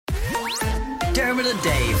Dermot and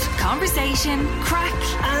Dave. Conversation, crack,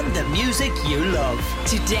 And the music you love.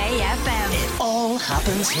 Today FM. It all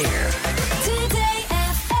happens here. Today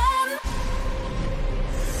FM.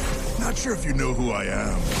 Not sure if you know who I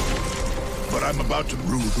am, but I'm about to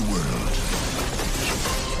rule the world.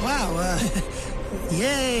 Wow,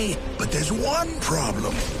 yay. But there's one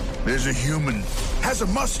problem. There's a human, has a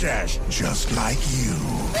mustache, just like you.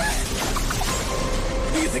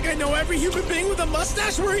 Do you think I know every human being with a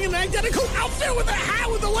mustache wearing an identical outfit with a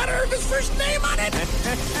hat with the letter of his first name on it?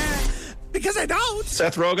 Because I don't.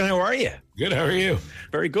 Seth Rogan, how are you? Good, how are you?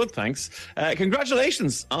 Very good, thanks.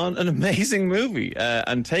 Congratulations on an amazing movie.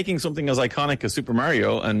 And taking something as iconic as Super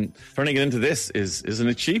Mario and turning it into this is an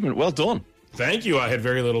achievement. Well done. Thank you. I had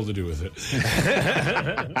very little to do with it.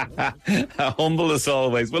 Humble as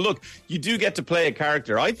always. Well, look, you do get to play a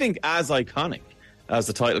character, I think, as iconic as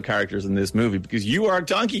the title characters in this movie, because you are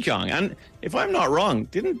Donkey Kong. And if I'm not wrong,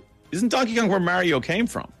 isn't Donkey Kong where Mario came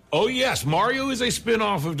from? Oh, yes. Mario is a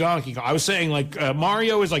spin-off of Donkey Kong. I was saying, like,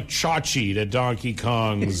 Mario is like Chachi to Donkey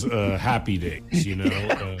Kong's Happy Days, you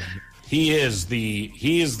know? He is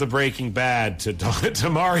the Breaking Bad to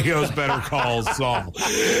Mario's Better Call Saul.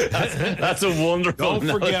 That's a wonderful Don't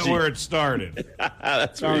forget analogy. where it started.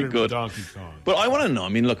 That's very good. With Donkey Kong. But I want to know, I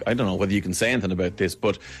mean, look, I don't know whether you can say anything about this,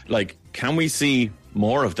 but, like, can we see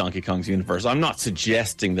more of Donkey Kong's universe? I'm not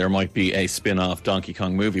suggesting there might be a spin-off Donkey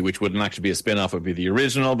Kong movie, which wouldn't actually be a spin-off, it would be the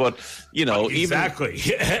original, but, you know, exactly.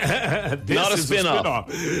 Not a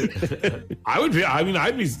spin-off.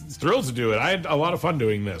 I'd be thrilled to do it. I had a lot of fun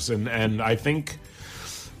doing this, and I think,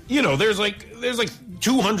 you know, there's like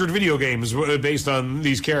 200 video games based on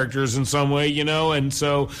these characters in some way, you know, and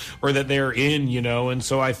so, or that they're in, you know, and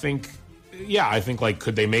so I think, like,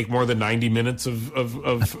 could they make more than 90 minutes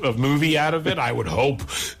of movie out of it? I would hope.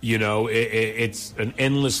 You know, it's an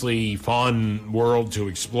endlessly fun world to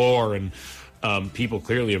explore, and people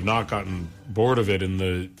clearly have not gotten bored of it in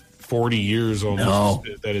the 40 years almost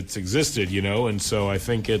that it's existed, you know, and so I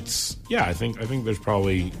think I think there's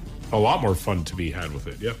probably a lot more fun to be had with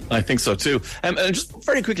it. Yeah, I think so too. And just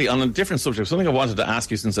very quickly on a different subject, something I wanted to ask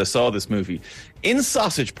you since I saw this movie. In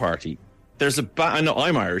Sausage Party, there's I know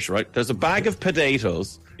I'm Irish, right? There's a bag of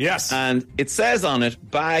potatoes. Yes. And it says on it,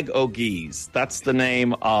 bag o' geese. That's the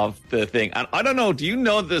name of the thing. And I don't know, do you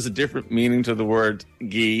know there's a different meaning to the word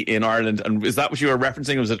gee in Ireland? And is that what you were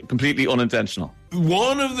referencing, or was it completely unintentional?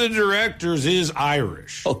 One of the directors is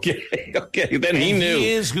Irish. Okay, then he knew. He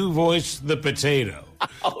is who voiced the potato.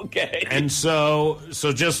 Okay. And so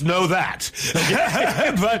just know that.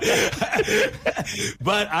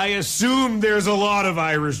 but I assume there's a lot of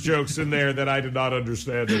Irish jokes in there that I did not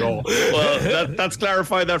understand at all. Well, that's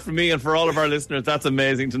clarified that for me and for all of our listeners. That's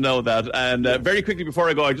amazing to know that. And very quickly before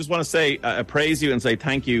I go, I just want to say, praise you and say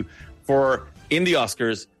thank you for, in the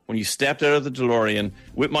Oscars, when you stepped out of the DeLorean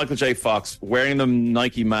with Michael J. Fox wearing the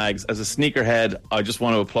Nike mags as a sneakerhead. I just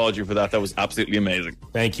want to applaud you for that. That was absolutely amazing.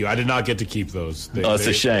 Thank you. I did not get to keep those. It's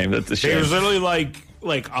a shame. That's a shame. It was literally like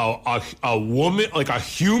a woman, like a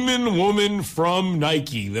human woman from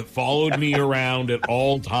Nike that followed me around at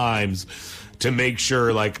all times to make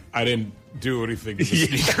sure, like, I didn't do anything to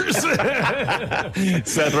the sneakers.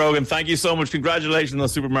 Seth Rogan, thank you so much. Congratulations on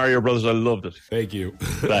Super Mario Brothers. I loved it. Thank you.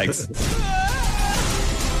 Thanks.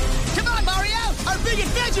 Come on, Mario! Our big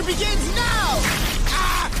adventure begins now!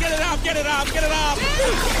 Ah! Get it up, get it up, get it up!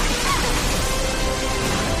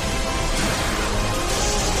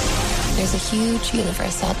 There's a huge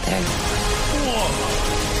universe out there. Whoa.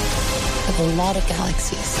 With a lot of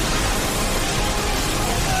galaxies.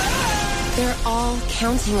 They're all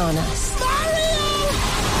counting on us.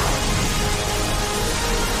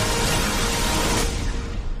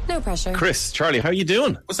 No pressure. Chris, Charlie, how are you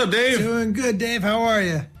doing? What's up, Dave? Doing good, Dave. How are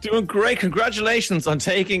you? Doing great. Congratulations on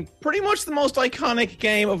taking pretty much the most iconic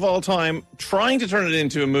game of all time, trying to turn it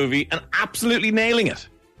into a movie, and absolutely nailing it.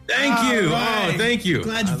 Thank you. Right. Oh, thank you.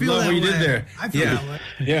 Glad you feel love that what you way. did there. I feel that way.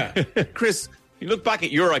 Yeah. Chris, you look back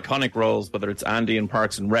at your iconic roles, whether it's Andy in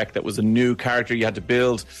Parks and Rec, that was a new character you had to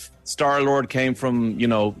build. Star-Lord came from, you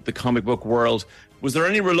know, the comic book world. Was there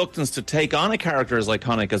any reluctance to take on a character as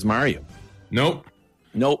iconic as Mario? Nope.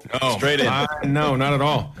 No. Straight in. No, not at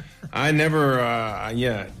all. I never, I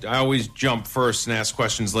always jump first and ask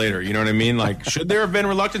questions later. You know what I mean? Like, should there have been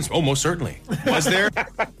reluctance? Oh, most certainly. Was there?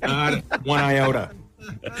 Not one iota.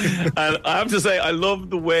 And I have to say, I love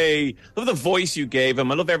the voice you gave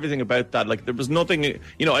him. I love everything about that. Like, there was nothing,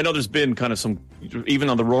 you know, I know there's been kind of some, even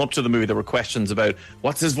on the run up to the movie, there were questions about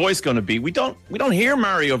what's his voice going to be. We don't hear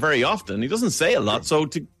Mario very often. He doesn't say a lot. So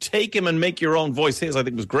to take him and make your own voice his, I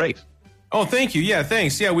think was great. Oh, thank you. Yeah,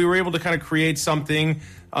 thanks. Yeah, we were able to kind of create something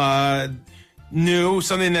new,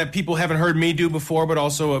 something that people haven't heard me do before, but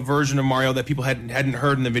also a version of Mario that people hadn't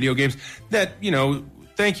heard in the video games. That,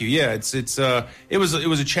 thank you. Yeah, it was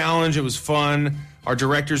a challenge. It was fun. Our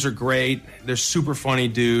directors are great. They're super funny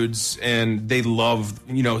dudes, and they love,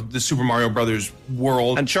 the Super Mario Brothers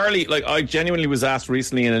world. And Charlie, I genuinely was asked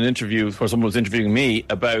recently in an interview, where someone was interviewing me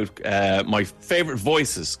about my favorite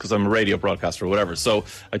voices, because I'm a radio broadcaster or whatever. So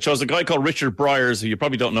I chose a guy called Richard Bryars, who you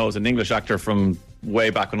probably don't know, is an English actor from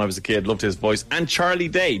way back when I was a kid. Loved his voice. And Charlie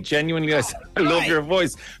Day. Genuinely, I love your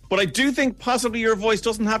voice. But I do think possibly your voice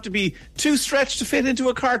doesn't have to be too stretched to fit into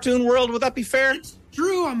a cartoon world. Would that be fair?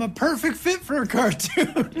 Drew, I'm a perfect fit for a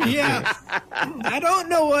cartoon. Yeah. I don't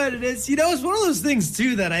know what it is. It's one of those things,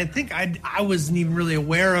 too, that I think I wasn't even really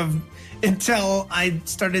aware of until I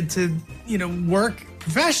started to, work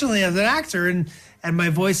professionally as an actor, and my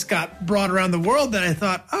voice got brought around the world, that I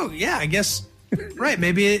thought, oh, yeah, I guess, right,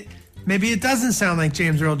 maybe it doesn't sound like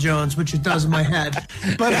James Earl Jones, which it does in my head.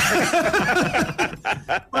 But,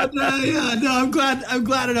 I'm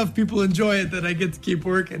glad enough people enjoy it that I get to keep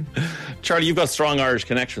working. Charlie, you've got strong Irish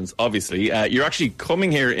connections, obviously. You're actually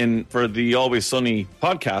coming here for the Always Sunny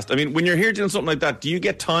podcast. I mean, when you're here doing something like that, do you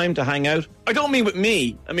get time to hang out? I don't mean with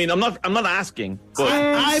me. I mean, I'm not asking. But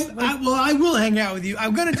I will hang out with you.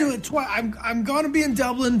 I'm going to do it twice. I'm going to be in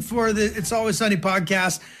Dublin for the It's Always Sunny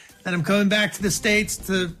podcast. And I'm coming back to the States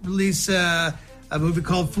to release a movie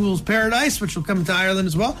called Fool's Paradise, which will come to Ireland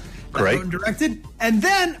as well. Great. And directed. And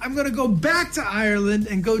then I'm going to go back to Ireland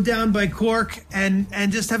and go down by Cork and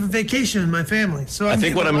just have a vacation with my family. So I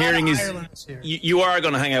think what I'm hearing is you are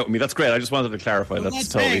going to hang out with me. That's great. I just wanted to clarify. Well, that's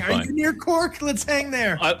totally fine. Are you near Cork? Let's hang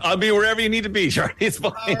there. I'll be wherever you need to be, Charlie. It's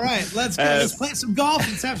fine. All right. Let's go. Let's play some golf.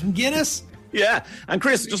 Let's have some Guinness. Yeah. And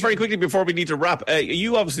Chris, just very quickly before we need to wrap,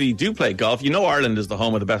 you obviously do play golf. Ireland is the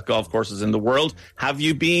home of the best golf courses in the world. Have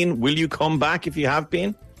you been? Will you come back if you have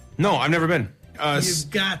been? No, I've never been. You've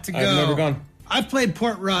got to go. I've never gone. I've played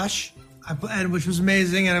Port Rush, which was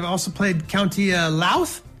amazing, and I've also played County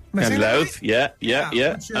Louth. And Louth, right? Yeah.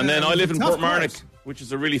 And then I live in Portmarnock, which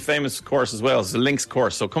is a really famous course as well. It's a links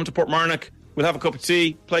course. So come to Portmarnock. We'll have a cup of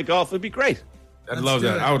tea, play golf. It'd be great. I'd love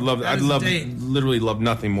that. I would love that. Literally love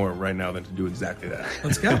nothing more right now than to do exactly that.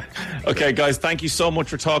 Let's go. Okay, guys, thank you so much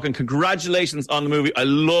for talking. Congratulations on the movie. I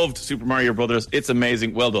loved Super Mario Brothers. It's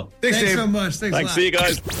amazing. Well done. Thanks Dave. so much. Thanks a lot. See you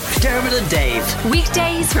guys. Dermot and Dave.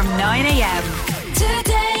 Weekdays from 9 a.m.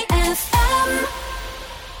 Today.